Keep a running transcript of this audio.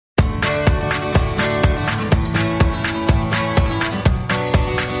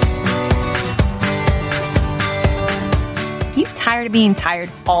tired of being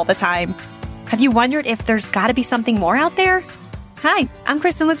tired all the time? Have you wondered if there's got to be something more out there? Hi, I'm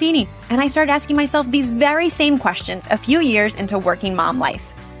Kristen Latini, and I started asking myself these very same questions a few years into working mom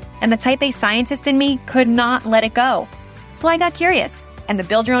life. And the type A scientist in me could not let it go. So I got curious, and the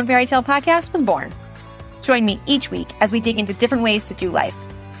Build Your Own Fairy Tale podcast was born. Join me each week as we dig into different ways to do life,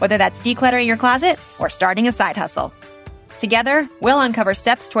 whether that's decluttering your closet or starting a side hustle. Together, we'll uncover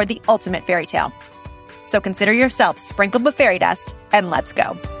steps toward the ultimate fairy tale. So consider yourself sprinkled with fairy dust, and let's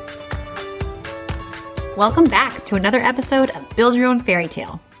go. Welcome back to another episode of Build Your Own Fairy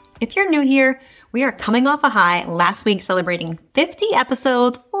Tale. If you're new here, we are coming off a high last week celebrating 50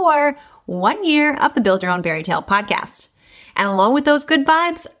 episodes or 1 year of the Build Your Own Fairy Tale podcast. And along with those good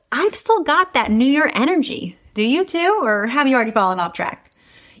vibes, I've still got that New Year energy. Do you too, or have you already fallen off track?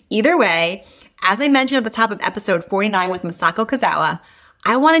 Either way, as I mentioned at the top of episode 49 with Masako Kazawa,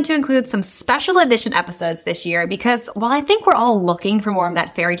 I wanted to include some special edition episodes this year because while I think we're all looking for more of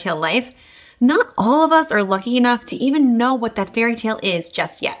that fairy tale life, not all of us are lucky enough to even know what that fairy tale is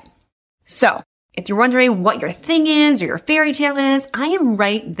just yet. So, if you're wondering what your thing is or your fairy tale is, I am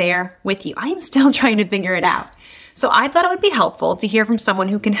right there with you. I am still trying to figure it out. So I thought it would be helpful to hear from someone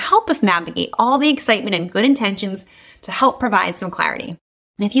who can help us navigate all the excitement and good intentions to help provide some clarity.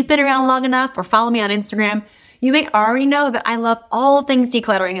 And if you've been around long enough or follow me on Instagram, you may already know that I love all things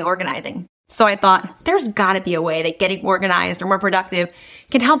decluttering and organizing. So I thought there's got to be a way that getting organized or more productive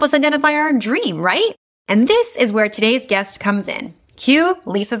can help us identify our dream, right? And this is where today's guest comes in. Cue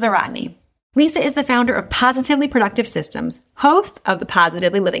Lisa Zawrotny. Lisa is the founder of Positively Productive Systems, host of the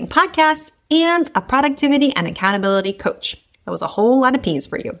Positively Living podcast, and a productivity and accountability coach. That was a whole lot of P's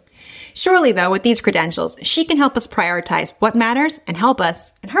for you. Surely, though, with these credentials, she can help us prioritize what matters and help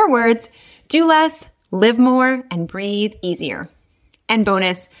us, in her words, do less, live more, and breathe easier. And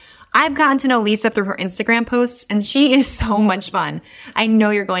bonus, I've gotten to know Lisa through her Instagram posts, and she is so much fun. I know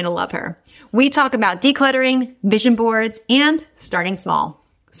you're going to love her. We talk about decluttering, vision boards, and starting small.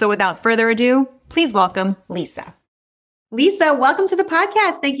 So without further ado, please welcome Lisa. Lisa, welcome to the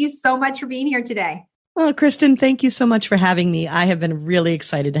podcast. Thank you so much for being here today. Well, Kristen, thank you so much for having me. I have been really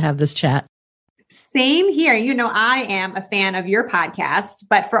excited to have this chat. Same here. You know, I am a fan of your podcast,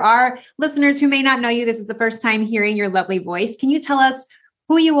 but for our listeners who may not know you, this is the first time hearing your lovely voice. Can you tell us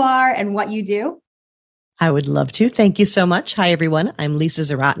who you are and what you do? I would love to. Thank you so much. Hi, everyone. I'm Lisa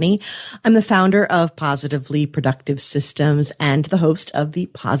Zawrotny. I'm the founder of Positively Productive Systems and the host of the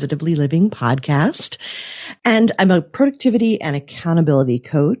Positively Living podcast. And I'm a productivity and accountability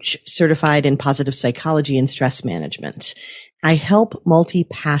coach certified in positive psychology and stress management. I help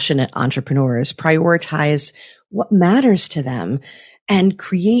multi-passionate entrepreneurs prioritize what matters to them and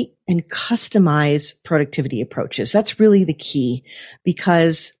create and customize productivity approaches. That's really the key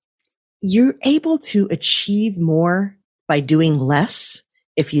because you're able to achieve more by doing less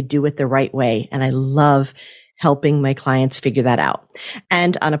if you do it the right way. And I love helping my clients figure that out.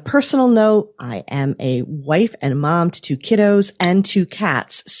 And on a personal note, I am a wife and mom to 2 kiddos and 2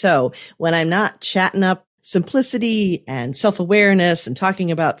 cats. So when I'm not chatting up simplicity and self-awareness and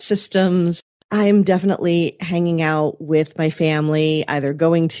talking about systems, I'm definitely hanging out with my family, either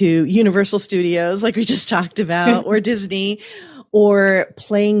going to Universal Studios, like we just talked about, or Disney, or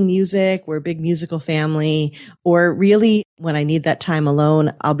playing music. We're a big musical family. Or really, when I need that time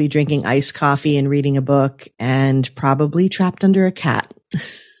alone, I'll be drinking iced coffee and reading a book and probably trapped under a cat.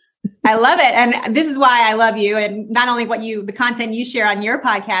 I love it. And this is why I love you. And not only the content you share on your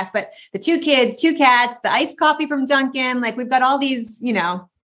podcast, but the 2 kids, 2 cats, the iced coffee from Dunkin'. Like we've got all these,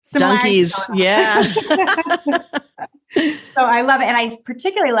 donkeys. Yeah. So I love it. And I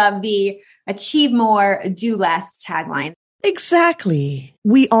particularly love the achieve more, do less tagline. Exactly.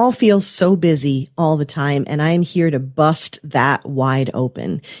 We all feel so busy all the time, and I'm here to bust that wide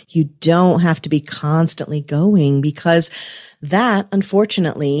open. You don't have to be constantly going because that,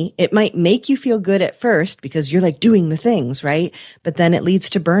 unfortunately, it might make you feel good at first because you're like doing the things, right? But then it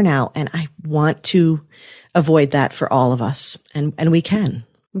leads to burnout, and I want to avoid that for all of us, and we can.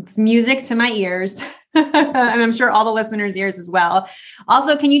 It's music to my ears, and I'm sure all the listeners' ears as well.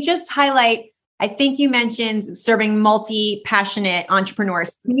 Also, can you just highlight, I think you mentioned serving multi-passionate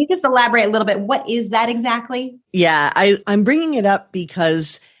entrepreneurs. Can you just elaborate a little bit? What is that exactly? Yeah, I'm bringing it up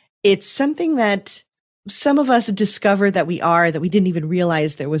because it's something that some of us discover that we didn't even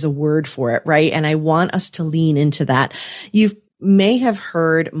realize there was a word for it, right? And I want us to lean into that. You've may have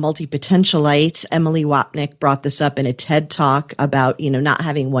heard multi-potentialite. Emily Wapnick brought this up in a TED talk about, not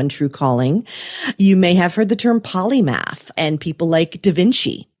having one true calling. You may have heard the term polymath and people like Da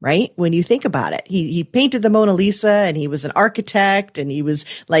Vinci, right? When you think about it, he painted the Mona Lisa and he was an architect and he was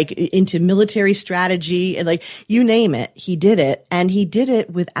like into military strategy and like you name it, he did it. And he did it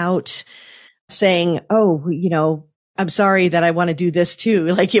without saying, oh, I'm sorry that I want to do this too.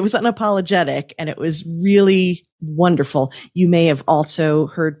 Like it was unapologetic and it was really wonderful. You may have also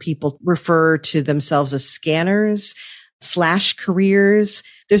heard people refer to themselves as scanners / careers.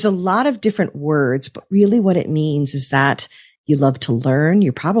 There's a lot of different words, but really what it means is that you love to learn.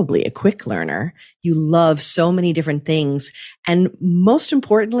 You're probably a quick learner. You love so many different things. And most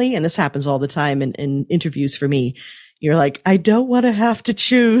importantly, and this happens all the time in interviews for me, you're like, I don't want to have to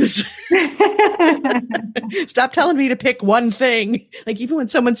choose. Stop telling me to pick one thing. Like even when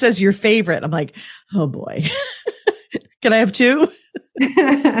someone says your favorite, I'm like, oh boy, can I have two?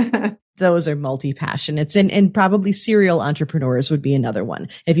 Those are multi-passionates and probably serial entrepreneurs would be another one.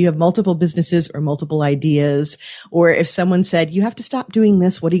 If you have multiple businesses or multiple ideas, or if someone said, you have to stop doing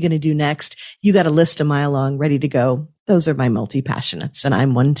this, what are you going to do next? You got a list a mile long ready to go. Those are my multi-passionates and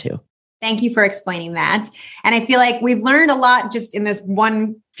I'm one too. Thank you for explaining that. And I feel like we've learned a lot just in this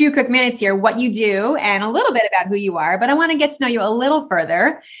few quick minutes here, what you do and a little bit about who you are, but I want to get to know you a little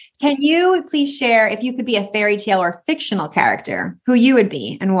further. Can you please share if you could be a fairy tale or fictional character, who you would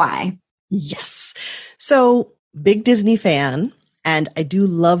be and why? Yes. So big Disney fan, and I do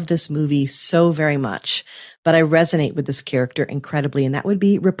love this movie so very much, but I resonate with this character incredibly, and that would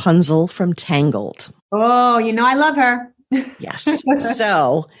be Rapunzel from Tangled. Oh, I love her. Yes.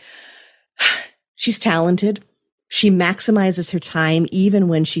 So she's talented. She maximizes her time even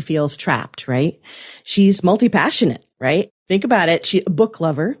when she feels trapped, right? She's multi-passionate, right? Think about it. She's a book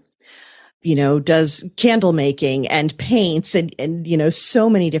lover, does candle making and paints and so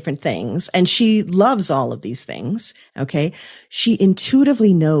many different things. And she loves all of these things. Okay. She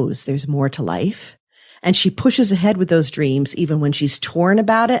intuitively knows there's more to life and she pushes ahead with those dreams, even when she's torn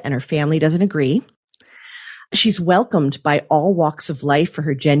about it and her family doesn't agree. She's welcomed by all walks of life for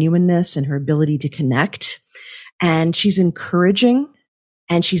her genuineness and her ability to connect. And she's encouraging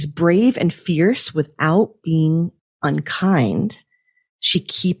and she's brave and fierce without being unkind. She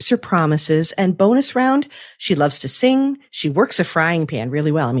keeps her promises, and bonus round, she loves to sing. She works a frying pan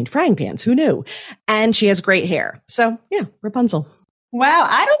really well. I mean, frying pans, who knew? And she has great hair. So yeah, Rapunzel. Wow.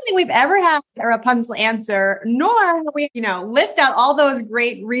 I don't think we've ever had a Rapunzel answer, nor have we, list out all those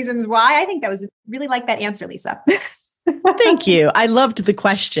great reasons why. I think that was really like that answer, Lisa. Thank you. I loved the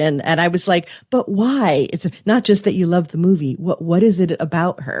question. And I was like, but why? It's not just that you love the movie. What is it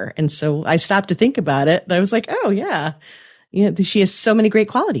about her? And so I stopped to think about it. And I was like, oh yeah. She has so many great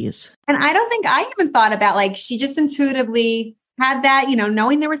qualities. And I don't think I even thought about she just intuitively had that,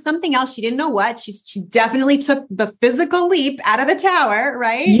 knowing there was something else. She didn't know what. She definitely took the physical leap out of the tower,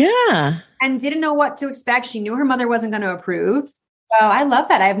 right? Yeah. And didn't know what to expect. She knew her mother wasn't going to approve. So I love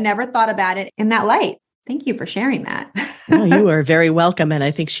that. I've never thought about it in that light. Thank you for sharing that. Oh, you are very welcome. And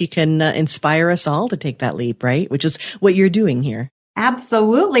I think she can inspire us all to take that leap, right? Which is what you're doing here.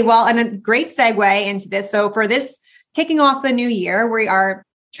 Absolutely. Well, and a great segue into this. So for this kicking off the new year, we are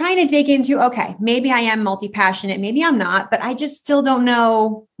trying to dig into, okay, maybe I am multi-passionate, maybe I'm not, but I just still don't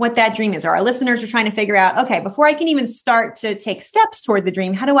know what that dream is. Or our listeners are trying to figure out, okay, before I can even start to take steps toward the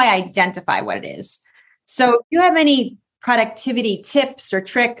dream, how do I identify what it is? So do you have any productivity tips or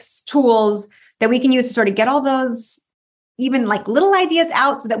tricks, tools that we can use to sort of get all those even little ideas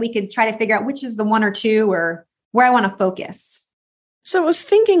out so that we could try to figure out which is the one or two or where I want to focus? So I was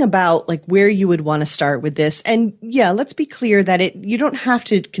thinking about where you would want to start with this. And yeah, let's be clear that you don't have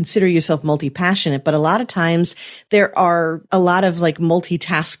to consider yourself multi-passionate, but a lot of times there are a lot of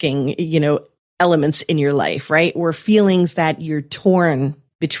multitasking, elements in your life, right? Or feelings that you're torn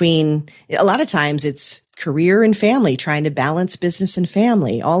between. A lot of times it's career and family, trying to balance business and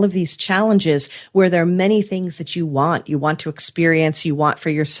family, all of these challenges where there are many things that you want to experience, you want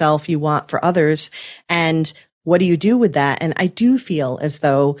for yourself, you want for others. And what do you do with that? And I do feel as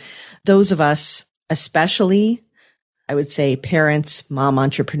though those of us, especially, I would say parents, mom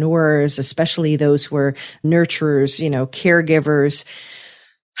entrepreneurs, especially those who are nurturers, caregivers,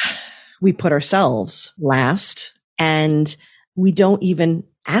 we put ourselves last and we don't even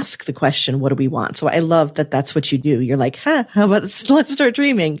ask the question, what do we want? So I love that that's what you do. You're like, how about let's start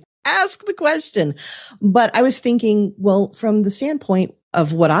dreaming? Ask the question. But I was thinking, well, from the standpoint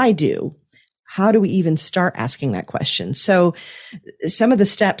of what I do, how do we even start asking that question? So some of the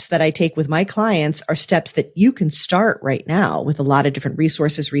steps that I take with my clients are steps that you can start right now with a lot of different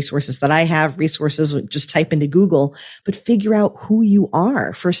resources that I have, resources, just type into Google, but figure out who you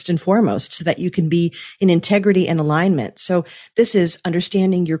are first and foremost so that you can be in integrity and alignment. So this is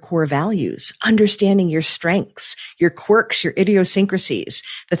understanding your core values, understanding your strengths, your quirks, your idiosyncrasies,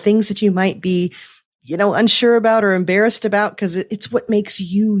 the things that you might be, unsure about or embarrassed about because it's what makes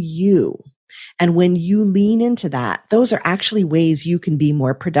you you. And when you lean into that, those are actually ways you can be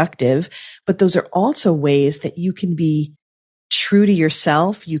more productive, but those are also ways that you can be true to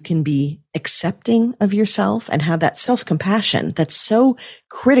yourself. You can be accepting of yourself and have that self-compassion that's so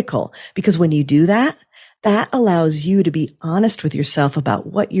critical, because when you do that, that allows you to be honest with yourself about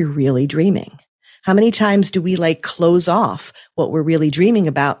what you're really dreaming. How many times do we close off what we're really dreaming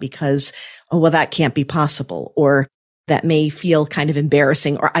about because, oh, well, that can't be possible, or that may feel kind of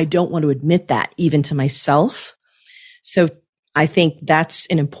embarrassing, or I don't want to admit that even to myself. So I think that's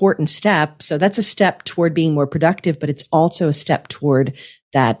an important step. So that's a step toward being more productive, but it's also a step toward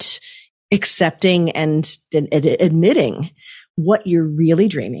that accepting and admitting what you're really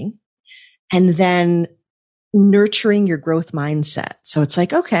dreaming, and then nurturing your growth mindset. So it's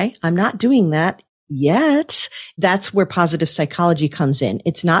okay, I'm not doing that yet. That's where positive psychology comes in.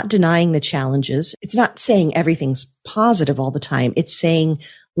 It's not denying the challenges. It's not saying everything's positive all the time. It's saying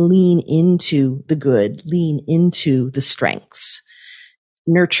lean into the good, lean into the strengths,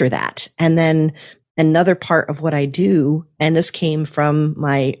 nurture that. And then another part of what I do, and this came from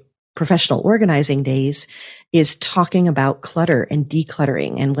my professional organizing days, is talking about clutter and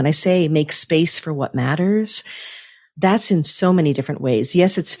decluttering. And when I say make space for what matters, that's in so many different ways.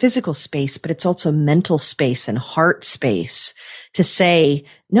 Yes, it's physical space, but it's also mental space and heart space to say,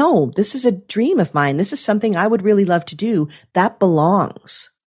 no, this is a dream of mine. This is something I would really love to do. That belongs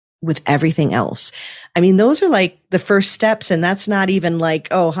with everything else. I mean, those are the first steps, and that's not even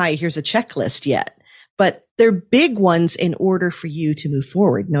oh, hi, here's a checklist yet, but they're big ones in order for you to move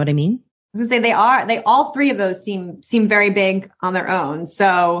forward. Know what I mean? I was gonna say they all three of those seem very big on their own.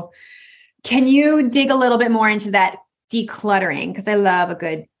 So can you dig a little bit more into that decluttering? Because I love a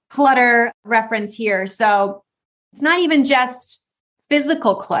good clutter reference here. So it's not even just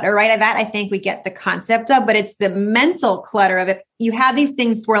physical clutter, right? That I think we get the concept of, but it's the mental clutter of if you have these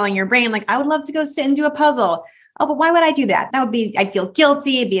things swirling your brain, I would love to go sit and do a puzzle. Oh, but why would I do that? I'd feel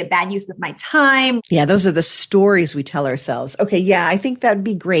guilty. It'd be a bad use of my time. Yeah, those are the stories we tell ourselves. Okay, yeah, I think that'd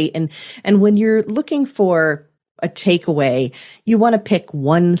be great. And when you're looking for a takeaway, you want to pick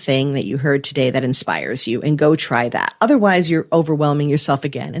one thing that you heard today that inspires you and go try that. Otherwise, you're overwhelming yourself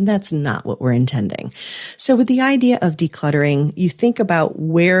again, and that's not what we're intending. So with the idea of decluttering, you think about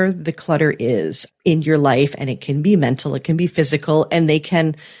where the clutter is in your life, and it can be mental, it can be physical, and they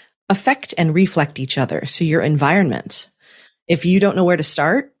can affect and reflect each other. So your environment, if you don't know where to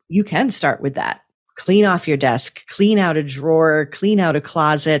start, you can start with that. Clean off your desk, clean out a drawer, clean out a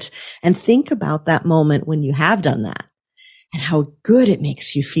closet, and think about that moment when you have done that and how good it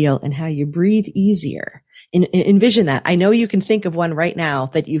makes you feel and how you breathe easier. Envision that. I know you can think of one right now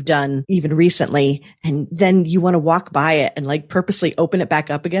that you've done even recently, and then you want to walk by it and purposely open it back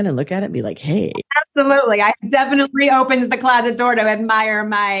up again and look at it and be like, hey. Absolutely. I definitely opens the closet door to admire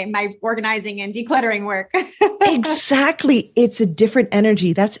my organizing and decluttering work. Exactly. It's a different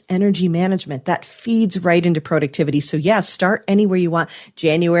energy. That's energy management. That feeds right into productivity. So yeah, start anywhere you want.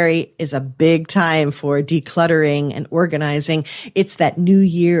 January is a big time for decluttering and organizing. It's that new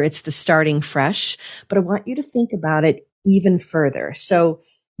year. It's the starting fresh, but I want you to think about it even further. So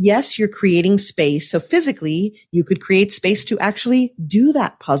yes, you're creating space. So physically, you could create space to actually do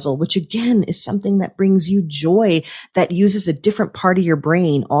that puzzle, which again is something that brings you joy, that uses a different part of your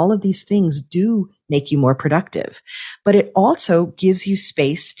brain. All of these things do make you more productive, but it also gives you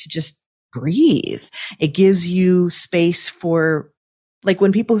space to just breathe. It gives you space for,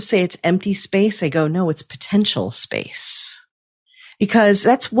 when people say it's empty space, I go, no, it's potential space. Because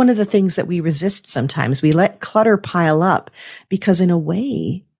that's one of the things that we resist sometimes. We let clutter pile up because in a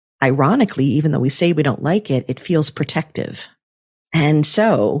way, ironically, even though we say we don't like it, it feels protective. And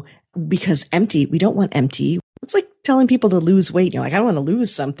so because empty, we don't want empty. It's like telling people to lose weight. You're like, I don't want to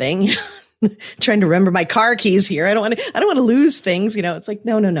lose something. Trying to remember my car keys here. I don't want to lose things. It's like,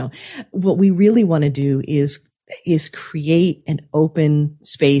 no. What we really want to do is create an open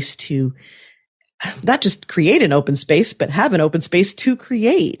space to not just create an open space, but have an open space to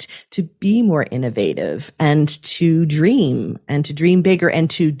create, to be more innovative and to dream bigger and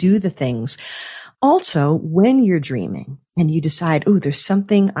to do the things. Also, when you're dreaming and you decide, oh, there's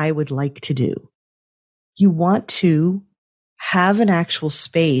something I would like to do, you want to have an actual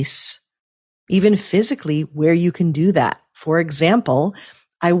space even physically where you can do that. For example,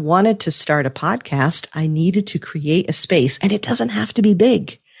 I wanted to start a podcast. I needed to create a space, and it doesn't have to be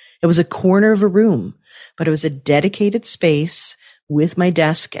big. It was a corner of a room, but it was a dedicated space with my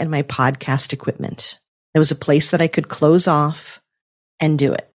desk and my podcast equipment. It was a place that I could close off and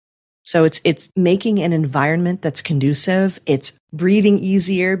do it. So it's making an environment that's conducive. It's breathing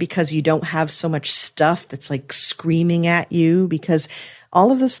easier because you don't have so much stuff that's like screaming at you, because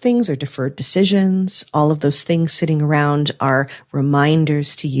all of those things are deferred decisions. All of those things sitting around are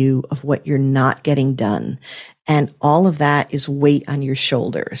reminders to you of what you're not getting done. And all of that is weight on your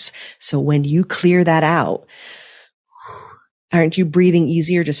shoulders. So when you clear that out, aren't you breathing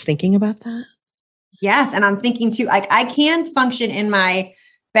easier just thinking about that? Yes. And I'm thinking too, like I can't function in my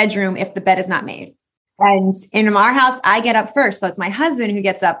bedroom if the bed is not made. And in our house, I get up first. So it's my husband who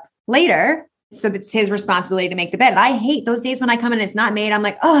gets up later. So it's his responsibility to make the bed. And I hate those days when I come in and it's not made. I'm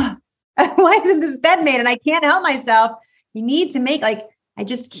like, oh, why isn't this bed made? And I can't help myself. You need to make, like, I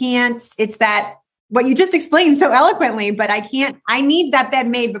just can't. It's that what you just explained so eloquently, but I need that bed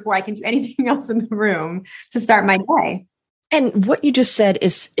made before I can do anything else in the room to start my day. And what you just said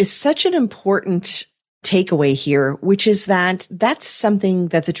is such an important takeaway here, which is that that's something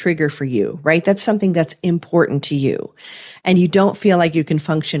that's a trigger for you, right? That's something that's important to you, and you don't feel like you can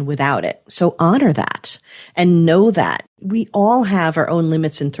function without it. So honor that and know that we all have our own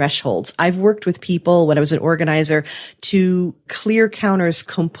limits and thresholds. I've worked with people when I was an organizer to clear counters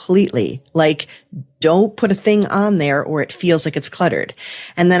completely, like don't put a thing on there or it feels like it's cluttered.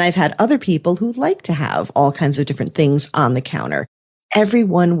 And then I've had other people who like to have all kinds of different things on the counter.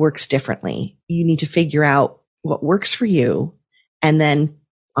 Everyone works differently. You need to figure out what works for you and then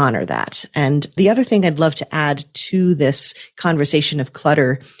honor that. And the other thing I'd love to add to this conversation of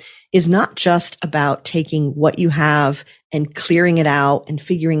clutter is not just about taking what you have and clearing it out and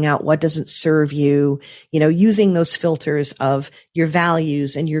figuring out what doesn't serve you, using those filters of your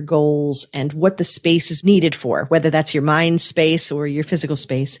values and your goals and what the space is needed for, whether that's your mind space or your physical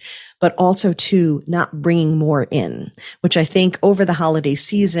space, but also to not bringing more in, which I think over the holiday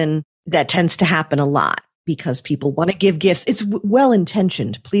season, that tends to happen a lot because people want to give gifts. It's well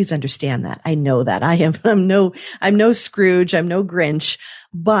intentioned. Please understand that. I know that I'm no Scrooge. I'm no Grinch,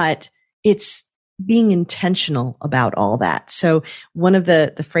 but it's being intentional about all that. So one of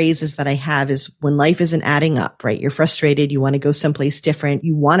the phrases that I have is when life isn't adding up, right? You're frustrated. You want to go someplace different.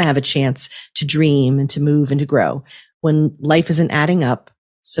 You want to have a chance to dream and to move and to grow. When life isn't adding up,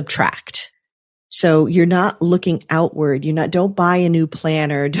 subtract. So you're not looking outward. Don't buy a new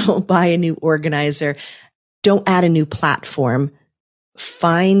planner. Don't buy a new organizer. Don't add a new platform.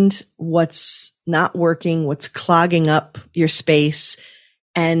 Find what's not working, what's clogging up your space,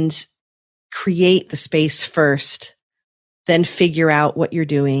 and create the space first, then figure out what you're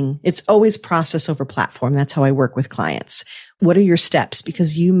doing. It's always process over platform. That's how I work with clients. What are your steps?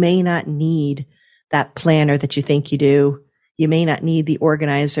 Because you may not need that planner that you think you do. You may not need the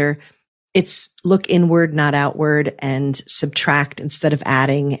organizer. It's look inward, not outward, and subtract instead of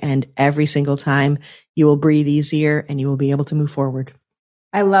adding. And every single time you will breathe easier and you will be able to move forward.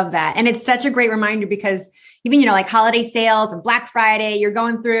 I love that. And it's such a great reminder because even, like holiday sales and Black Friday, you're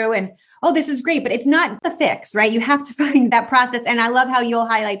going through and, oh, this is great, but it's not the fix, right? You have to find that process. And I love how you'll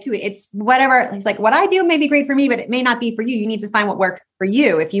highlight too. It's whatever, it's like what I do may be great for me, but it may not be for you. You need to find what works for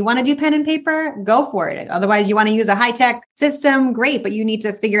you. If you want to do pen and paper, go for it. Otherwise, you want to use a high-tech system, great, but you need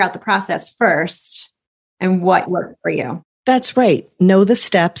to figure out the process first and what works for you. That's right. Know the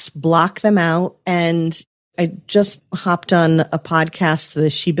steps, block them out. And I just hopped on a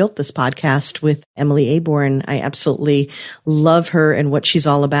podcast, She Built This podcast with Emily Aborn. I absolutely love her and what she's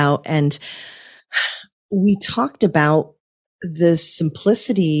all about. And we talked about the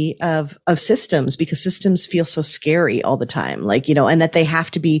simplicity of systems, because systems feel so scary all the time, and that they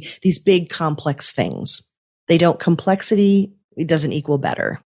have to be these big complex things. They don't. Complexity, it doesn't equal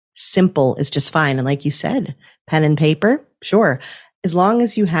better. Simple is just fine. And like you said, pen and paper, sure. As long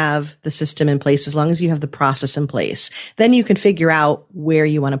as you have the system in place, as long as you have the process in place, then you can figure out where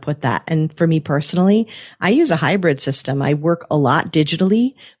you want to put that. And for me personally, I use a hybrid system. I work a lot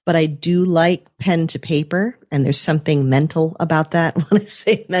digitally, but I do like pen to paper. And there's something mental about that. When I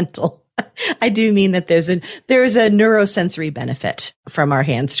say mental, I do mean that there's a neurosensory benefit from our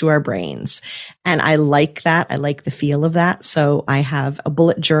hands to our brains. And I like that. I like the feel of that. So I have a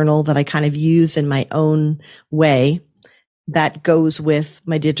bullet journal that I kind of use in my own way that goes with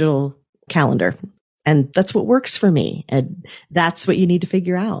my digital calendar. And that's what works for me. And that's what you need to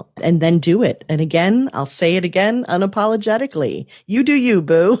figure out and then do it. And again, I'll say it again, unapologetically. You do you,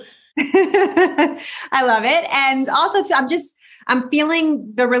 boo. I love it. And also too, I'm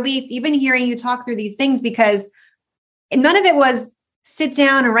feeling the relief, even hearing you talk through these things, because none of it was sit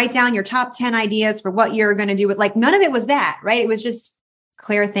down and write down your top 10 ideas for what you're going to do with, like, none of it was that, right? It was just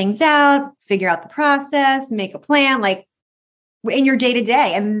clear things out, figure out the process, make a plan, like in your day to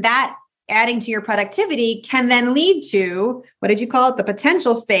day. And that adding to your productivity can then lead to, what did you call it? The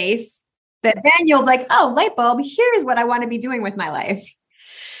potential space that then you'll be like, oh, light bulb, here's what I want to be doing with my life.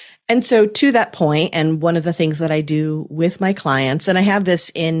 And so to that point, and one of the things that I do with my clients, and I have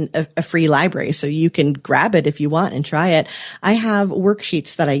this in a free library, so you can grab it if you want and try it. I have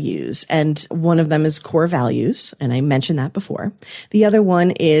worksheets that I use, and one of them is core values. And I mentioned that before. The other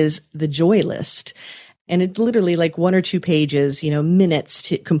one is the joy list. And it's literally like 1 or 2 pages, minutes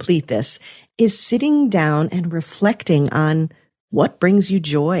to complete this, is sitting down and reflecting on what brings you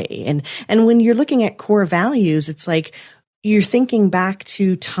joy. And when you're looking at core values, it's like, you're thinking back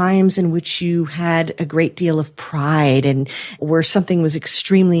to times in which you had a great deal of pride and where something was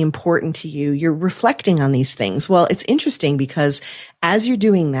extremely important to you. You're reflecting on these things. Well, it's interesting because as you're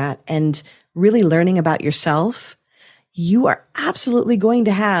doing that and really learning about yourself, you are absolutely going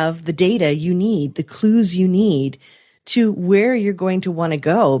to have the data you need, the clues you need to where you're going to want to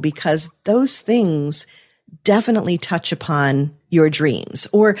go, because those things definitely touch upon your dreams,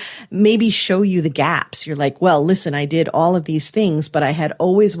 or maybe show you the gaps. You're like, well, listen, I did all of these things, but I had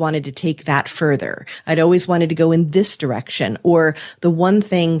always wanted to take that further. I'd always wanted to go in this direction, or the one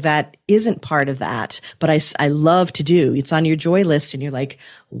thing that isn't part of that, but I love to do. It's on your joy list. And you're like,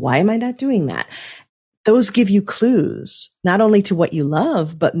 why am I not doing that? Those give you clues, not only to what you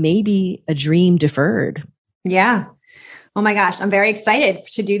love, but maybe a dream deferred. Yeah. Oh my gosh, I'm very excited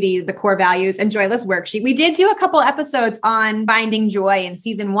to do the core values and joy list worksheet. We did do a couple episodes on finding joy in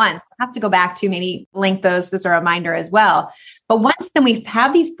season 1. I'll have to go back to maybe link those as a reminder as well. But once then we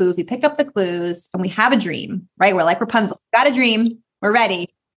have these clues, we pick up the clues and we have a dream, right? We're like Rapunzel, got a dream, we're ready.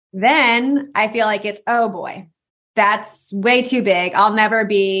 Then I feel like it's, oh boy, that's way too big. I'll never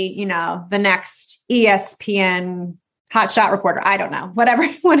be, the next ESPN hotshot reporter. I don't know,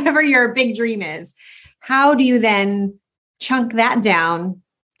 whatever your big dream is. How do you then chunk that down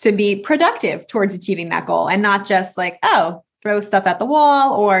to be productive towards achieving that goal, and not just like, oh, throw stuff at the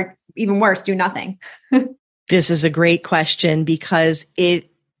wall, or even worse, do nothing? This is a great question because it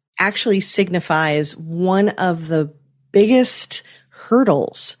actually signifies one of the biggest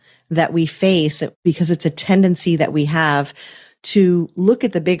hurdles that we face, because it's a tendency that we have to look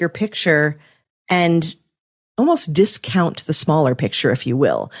at the bigger picture and almost discount the smaller picture, if you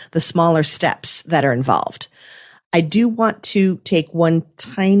will, the smaller steps that are involved. I do want to take one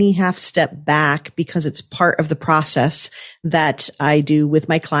tiny half step back because it's part of the process that I do with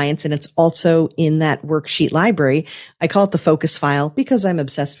my clients. And it's also in that worksheet library. I call it the focus file because I'm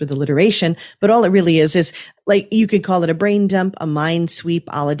obsessed with alliteration, but all it really is like, you could call it a brain dump, a mind sweep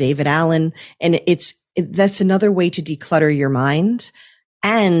a la David Allen. And that's another way to declutter your mind.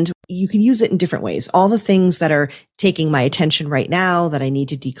 And you can use it in different ways. All the things that are taking my attention right now that I need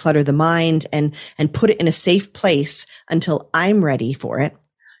to declutter the mind and put it in a safe place until I'm ready for it.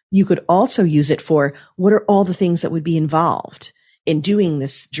 You could also use it for what are all the things that would be involved in doing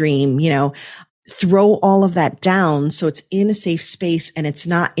this dream, throw all of that down so it's in a safe space and it's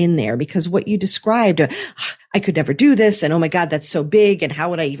not in there, because what you described, I could never do this. And oh my God, that's so big. And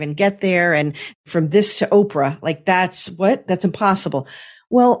how would I even get there? And from this to Oprah, like that's impossible.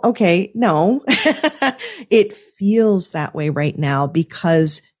 Well, okay, no, it feels that way right now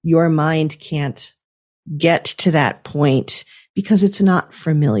because your mind can't get to that point because it's not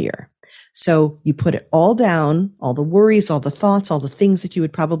familiar. So you put it all down, all the worries, all the thoughts, all the things that you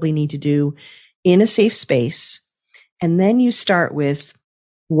would probably need to do in a safe space. And then you start with,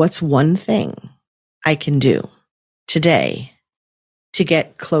 what's one thing I can do today to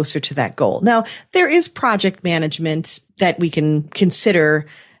get closer to that goal? Now, there is project management that we can consider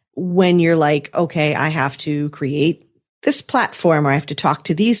when you're like, okay, I have to create this platform, or I have to talk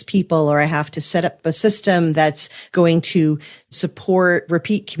to these people, or I have to set up a system that's going to support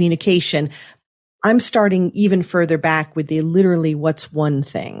repeat communication. I'm starting even further back with the literally what's one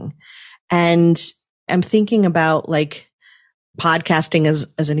thing. And I'm thinking about like podcasting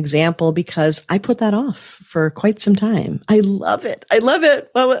as an example, because I put that off for quite some time. I love it.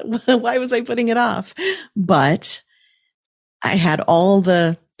 Well, why was I putting it off? But I had all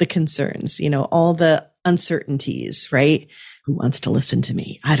the concerns, all the uncertainties, right? Who wants to listen to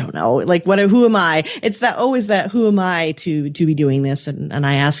me? I don't know. Like, who am I? It's always that, who am I to be doing this? And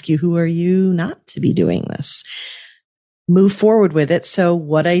I ask you, who are you not to be doing this? Move forward with it. So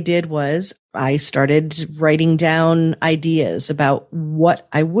what I did was I started writing down ideas about what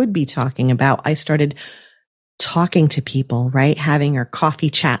I would be talking about. I started talking to people, right? Having our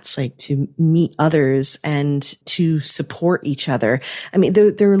coffee chats, like to meet others and to support each other. I mean,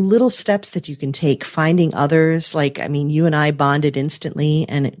 there are little steps that you can take, finding others. Like, I mean, you and I bonded instantly,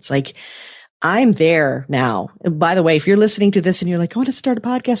 and it's like, I'm there now. And by the way, if you're listening to this and you're like, I want to start a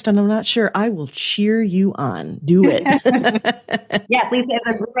podcast and I'm not sure, I will cheer you on. Do it. Yes, Lisa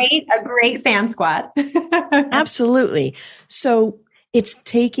is a great fan squad. Absolutely. So it's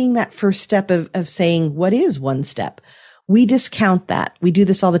taking that first step of saying, what is one step? We discount that. We do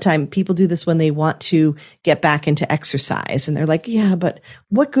this all the time. People do this when they want to get back into exercise and they're like, yeah, but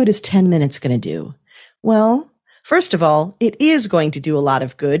what good is 10 minutes going to do? Well, first of all, it is going to do a lot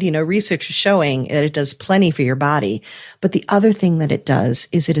of good. You know, research is showing that it does plenty for your body. But the other thing that it does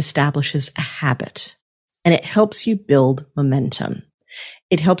is it establishes a habit and it helps you build momentum.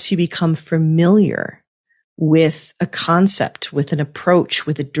 It helps you become familiar with a concept, with an approach,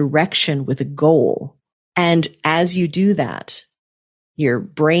 with a direction, with a goal. And as you do that, your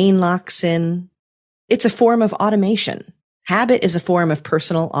brain locks in. It's a form of automation. Habit is a form of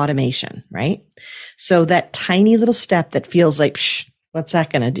personal automation, right? So that tiny little step that feels like, what's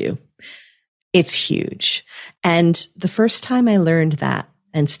that going to do? It's huge. And the first time I learned that,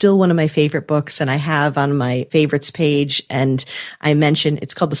 and still one of my favorite books, and I have on my favorites page, and I mentioned,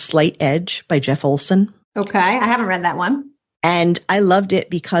 it's called The Slight Edge by Jeff Olson. Okay. I haven't read that one. And I loved it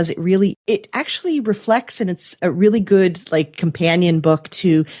because it actually reflects, and it's a really good like companion book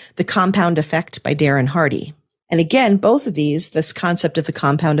to The Compound Effect by Darren Hardy. And again, both of these, this concept of the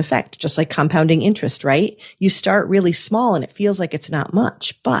compound effect, just like compounding interest, right? You start really small and it feels like it's not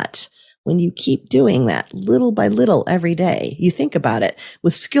much, but when you keep doing that little by little every day, you think about it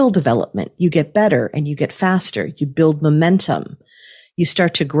with skill development, you get better and you get faster, you build momentum, you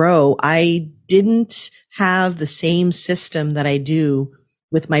start to grow. I didn't have the same system that I do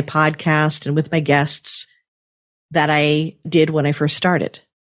with my podcast and with my guests that I did when I first started.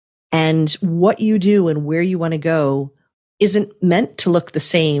 And what you do and where you want to go isn't meant to look the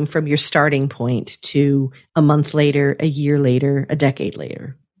same from your starting point to a month later, a year later, a decade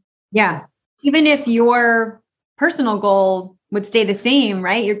later. Yeah. Even if your personal goal would stay the same,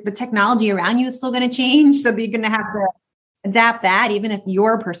 right? The technology around you is still going to change. So you're going to have to adapt that, even if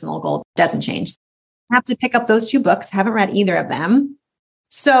your personal goal doesn't change. I have to pick up those two books. Haven't read either of them.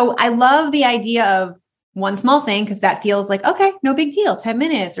 So I love the idea of one small thing, because that feels like, okay, no big deal, 10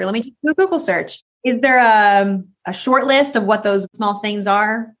 minutes, or let me do a Google search. Is there a short list of what those small things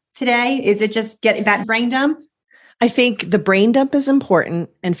are today? Is it just getting that brain dump? I think the brain dump is important,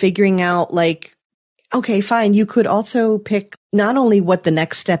 and figuring out like, okay, fine. You could also pick not only what the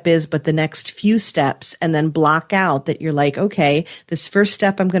next step is, but the next few steps, and then block out that you're like, okay, this first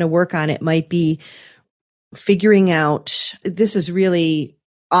step I'm going to work on, it might be figuring out, this is really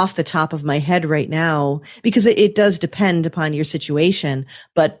off the top of my head right now, because it does depend upon your situation.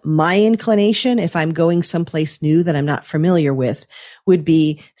 But my inclination, if I'm going someplace new that I'm not familiar with, would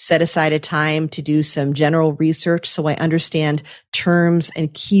be set aside a time to do some general research so I understand terms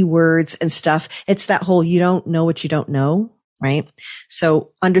and keywords and stuff. It's that whole, you don't know what you don't know, right?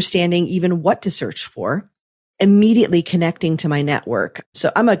 So understanding even what to search for. Immediately connecting to my network.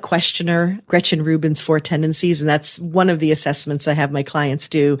 So I'm a questioner, Gretchen Rubin's 4 tendencies, and that's one of the assessments I have my clients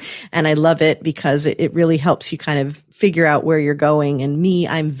do. And I love it because it really helps you kind of figure out where you're going. And me,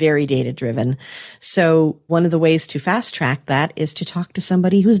 I'm very data driven. So one of the ways to fast track that is to talk to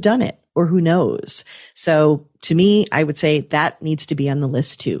somebody who's done it or who knows. So to me, I would say that needs to be on the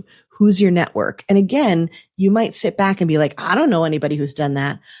list too. Who's your network? And again, you might sit back and be like, I don't know anybody who's done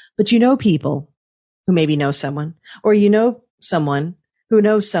that, but you know people who maybe know someone, or you know someone who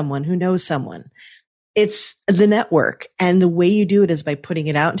knows someone who knows someone. It's the network. And the way you do it is by putting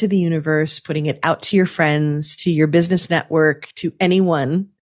it out into the universe, putting it out to your friends, to your business network, to anyone.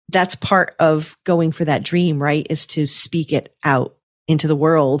 That's part of going for that dream, right? Is to speak it out into the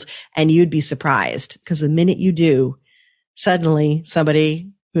world. And you'd be surprised, because the minute you do, suddenly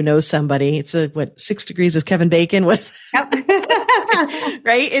somebody who knows somebody, it's 6 degrees of Kevin Bacon was, yep.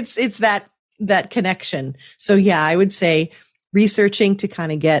 Right? It's that connection. So yeah, I would say researching to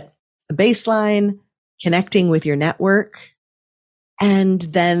kind of get a baseline, connecting with your network. And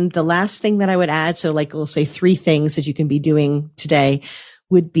then the last thing that I would add, so like we'll say 3 things that you can be doing today,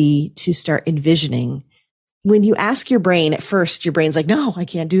 would be to start envisioning. When you ask your brain, at first your brain's like, no, I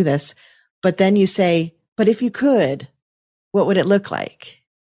can't do this. But then you say, but if you could, what would it look like?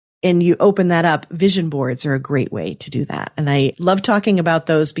 and you open that up, vision boards are a great way to do that. And I love talking about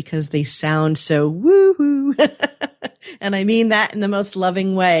those because they sound so woo-hoo. And I mean that in the most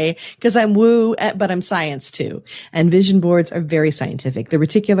loving way because I'm woo, but I'm science too. And vision boards are very scientific. The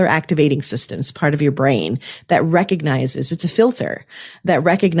reticular activating system is part of your brain that recognizes, it's a filter that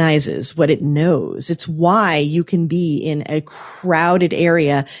recognizes what it knows. It's why you can be in a crowded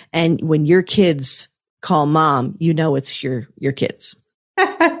area. And when your kids call mom, you know, it's your kids.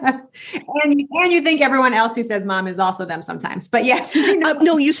 and you think everyone else who says mom is also them sometimes, but yes.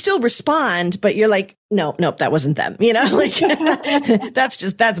 No, you still respond, but you're like, nope, that wasn't them. Like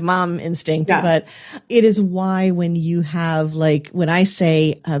that's mom instinct. Yeah. But it is why when you have when I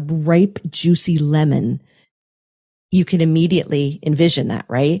say a ripe, juicy lemon, you can immediately envision that,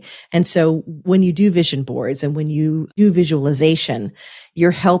 right? And so when you do vision boards and when you do visualization,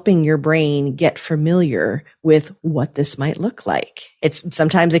 you're helping your brain get familiar with what this might look like.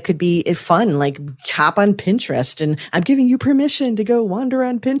 Sometimes it could be fun, like hop on Pinterest and I'm giving you permission to go wander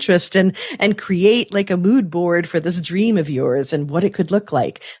on Pinterest and create like a mood board for this dream of yours and what it could look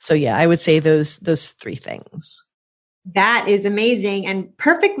like. So yeah, I would say those three things. That is amazing and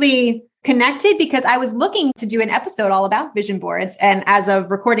perfectly connected because I was looking to do an episode all about vision boards. And as of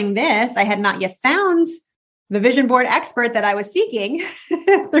recording this, I had not yet found the vision board expert that I was seeking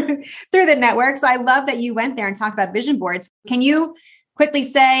through the network. So I love that you went there and talked about vision boards. Can you quickly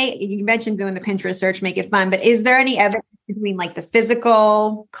say, you mentioned doing the Pinterest search, make it fun, but is there any evidence between like the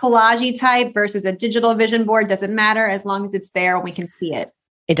physical collage type versus a digital vision board? Does it matter as long as it's there and we can see it?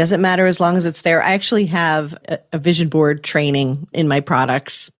 It doesn't matter as long as it's there. I actually have a vision board training in my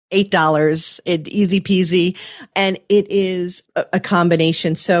products. $8, easy peasy. And it is a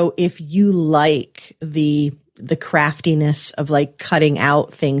combination. So if you like the craftiness of like cutting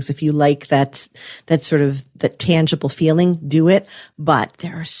out things, if you like that sort of the tangible feeling, do it. But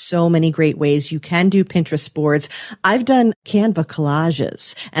there are so many great ways you can do Pinterest boards. I've done Canva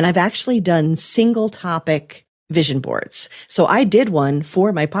collages and I've actually done single topic vision boards. So I did one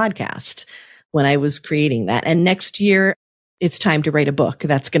for my podcast when I was creating that. And next year, it's time to write a book.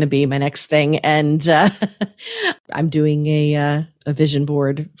 That's going to be my next thing. And I'm doing a vision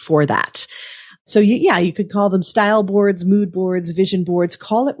board for that. So you could call them style boards, mood boards, vision boards,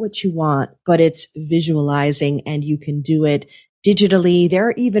 call it what you want, but it's visualizing and you can do it digitally. There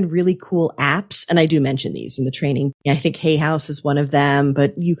are even really cool apps. And I do mention these in the training. I think Hay House is one of them,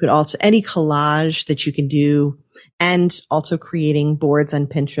 but you could also, any collage that you can do and also creating boards on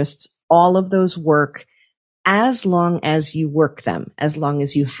Pinterest, all of those work as long as you work them, as long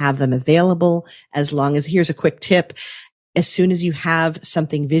as you have them available, as long as, here's a quick tip. As soon as you have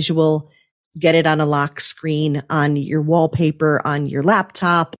something visual, get it on a lock screen, on your wallpaper, on your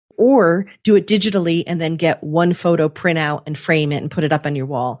laptop, or do it digitally and then get one photo, print out and frame it and put it up on your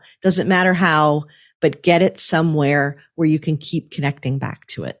wall. Doesn't matter how, but get it somewhere where you can keep connecting back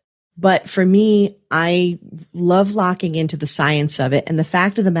to it. But for me, I love locking into the science of it. And the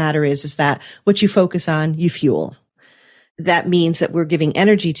fact of the matter is that what you focus on, you fuel. That means that we're giving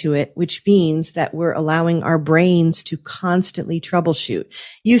energy to it, which means that we're allowing our brains to constantly troubleshoot.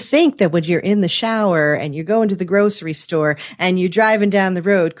 You think that when you're in the shower and you're going to the grocery store and you're driving down the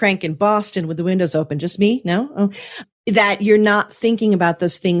road, cranking Boston with the windows open, just me? No? Oh. That you're not thinking about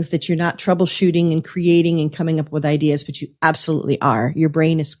those things, that you're not troubleshooting and creating and coming up with ideas, but you absolutely are. Your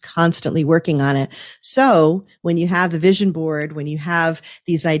brain is constantly working on it. So when you have the vision board, when you have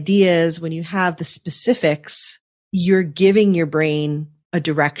these ideas, when you have the specifics, you're giving your brain a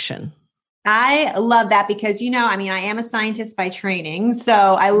direction. I love that because, I am a scientist by training. So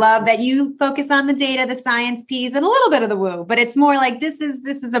I love that you focus on the data, the science piece, and a little bit of the woo, but it's more like this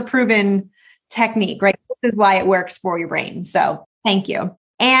is a proven technique, right? This is why it works for your brain. So thank you.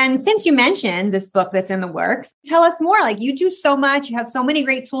 And since you mentioned this book that's in the works, tell us more. Like you do so much, you have so many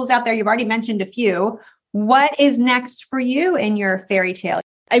great tools out there. You've already mentioned a few. What is next for you in your fairy tale?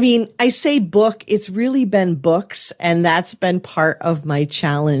 I say book, it's really been books. And that's been part of my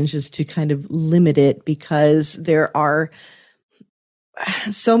challenge is to kind of limit it because there are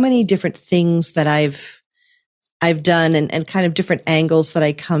so many different things that I've done and kind of different angles that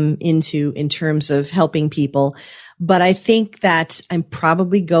I come into in terms of helping people. But I think that I'm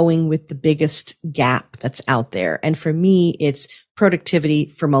probably going with the biggest gap that's out there. And for me, it's productivity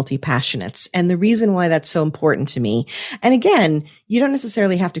for multi-passionates. And the reason why that's so important to me, and again, you don't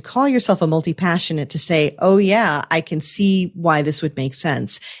necessarily have to call yourself a multi-passionate to say, oh yeah, I can see why this would make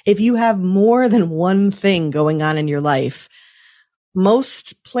sense. If you have more than one thing going on in your life,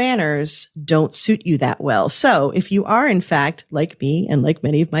 most planners don't suit you that well. So if you are, in fact, like me and like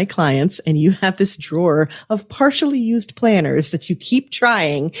many of my clients, and you have this drawer of partially used planners that you keep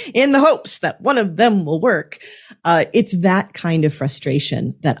trying in the hopes that one of them will work, it's that kind of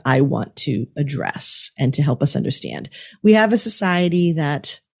frustration that I want to address and to help us understand. We have a society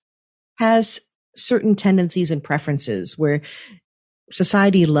that has certain tendencies and preferences where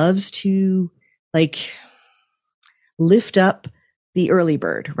society loves to lift up the early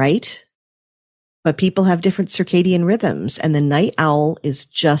bird, right? But people have different circadian rhythms, and the night owl is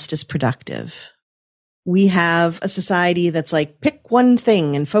just as productive. We have a society that's like, pick one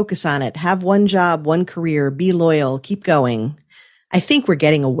thing and focus on it. Have one job, one career, be loyal, keep going. I think we're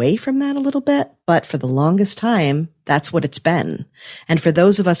getting away from that a little bit, but for the longest time, that's what it's been. And for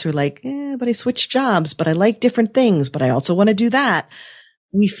those of us who are like, but I switched jobs, but I like different things, but I also want to do that,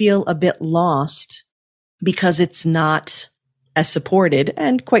 we feel a bit lost because it's not as supported.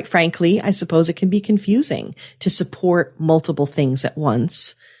 And quite frankly, I suppose it can be confusing to support multiple things at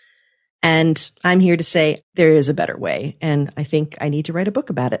once. And I'm here to say there is a better way. And I think I need to write a book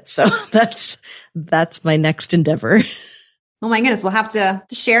about it. So that's my next endeavor. Oh my goodness. We'll have to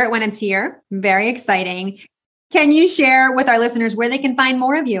share it when it's here. Very exciting. Can you share with our listeners where they can find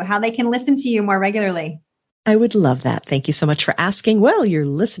more of you, how they can listen to you more regularly? I would love that. Thank you so much for asking. Well, you're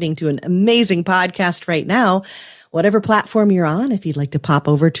listening to an amazing podcast right now. Whatever platform you're on, if you'd like to pop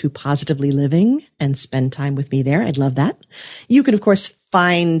over to Positively Living and spend time with me there, I'd love that. You can, of course,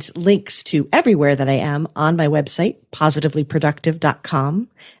 find links to everywhere that I am on my website, positivelyproductive.com.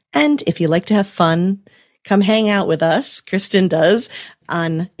 And if you like to have fun, come hang out with us. Kristen does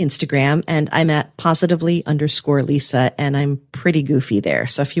on Instagram, and I'm at positively_Lisa, and I'm pretty goofy there.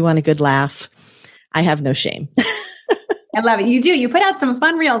 So if you want a good laugh, I have no shame. I love it. You do. You put out some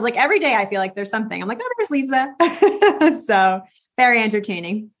fun reels. Like every day I feel like there's something. I'm like, oh, there's Lisa. So very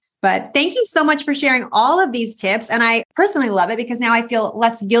entertaining. But thank you so much for sharing all of these tips. And I personally love it because now I feel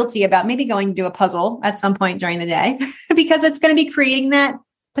less guilty about maybe going to do a puzzle at some point during the day because it's going to be creating that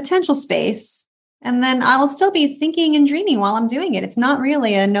potential space. And then I'll still be thinking and dreaming while I'm doing it. It's not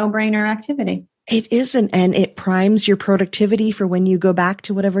really a no-brainer activity. It isn't. And it primes your productivity for when you go back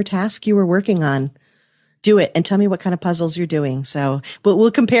to whatever task you were working on. Do it and tell me what kind of puzzles you're doing. So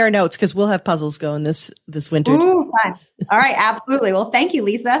we'll compare notes because we'll have puzzles going this winter. Ooh, fun. All right. Absolutely. Well, thank you,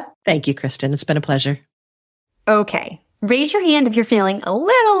 Lisa. Thank you, Kristen. It's been a pleasure. Okay. Raise your hand if you're feeling a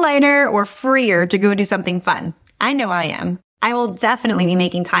little lighter or freer to go do something fun. I know I am. I will definitely be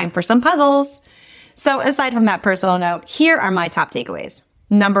making time for some puzzles. So aside from that personal note, here are my top takeaways.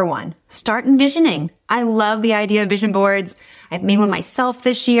 Number 1, start envisioning. I love the idea of vision boards. I've made one myself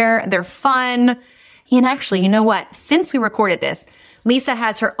this year. They're fun. And actually, you know what? Since we recorded this, Lisa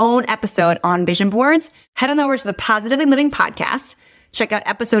has her own episode on vision boards. Head on over to the Positively Living podcast. Check out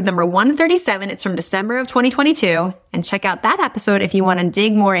episode number 137. It's from December of 2022. And check out that episode if you want to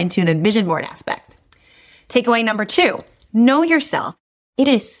dig more into the vision board aspect. Takeaway number 2, know yourself. It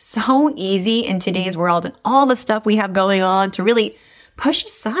is so easy in today's world and all the stuff we have going on to really push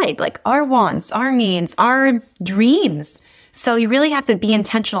aside like our wants, our needs, our dreams. So you really have to be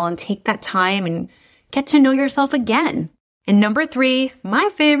intentional and take that time and get to know yourself again. And number 3, my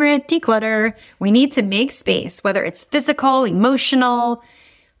favorite, declutter. We need to make space, whether it's physical, emotional.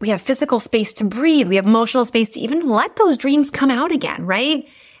 We have physical space to breathe. We have emotional space to even let those dreams come out again, right?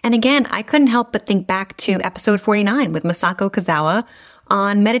 And again, I couldn't help but think back to episode 49 with Masako Kazawa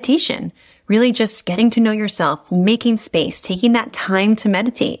on meditation. Really just getting to know yourself, making space, taking that time to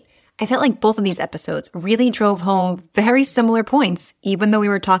meditate. I felt like both of these episodes really drove home very similar points, even though we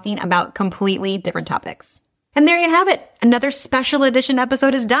were talking about completely different topics. And there you have it. Another special edition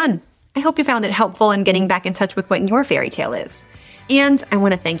episode is done. I hope you found it helpful in getting back in touch with what your fairy tale is. And I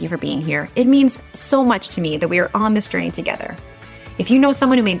want to thank you for being here. It means so much to me that we are on this journey together. If you know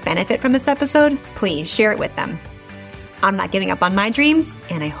someone who may benefit from this episode, please share it with them. I'm not giving up on my dreams,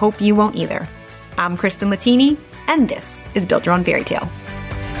 and I hope you won't either. I'm Kristen Latini, and this is Build Your Own Fairy Tale.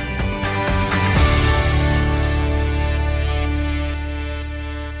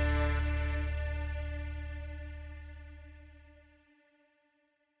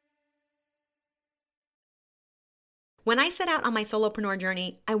 When I set out on my solopreneur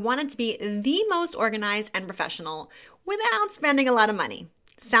journey, I wanted to be the most organized and professional without spending a lot of money.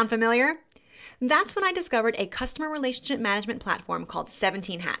 Sound familiar? That's when I discovered a customer relationship management platform called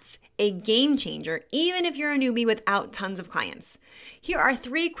 17 Hats, a game changer even if you're a newbie without tons of clients. Here are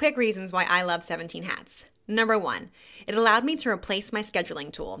 3 quick reasons why I love 17 Hats. Number 1, it allowed me to replace my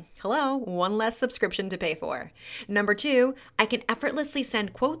scheduling tool. Hello, one less subscription to pay for. Number 2, I can effortlessly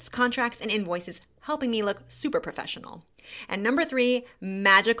send quotes, contracts, and invoices, helping me look super professional. And number 3,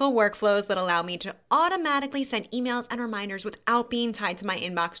 magical workflows that allow me to automatically send emails and reminders without being tied to my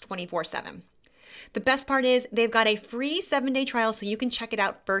inbox 24/7. The best part is they've got a free 7-day trial so you can check it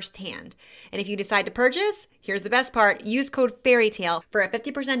out firsthand. And if you decide to purchase, here's the best part. Use code FAIRYTALE for a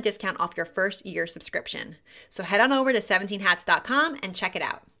 50% discount off your first year subscription. So head on over to 17hats.com and check it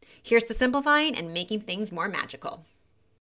out. Here's to simplifying and making things more magical.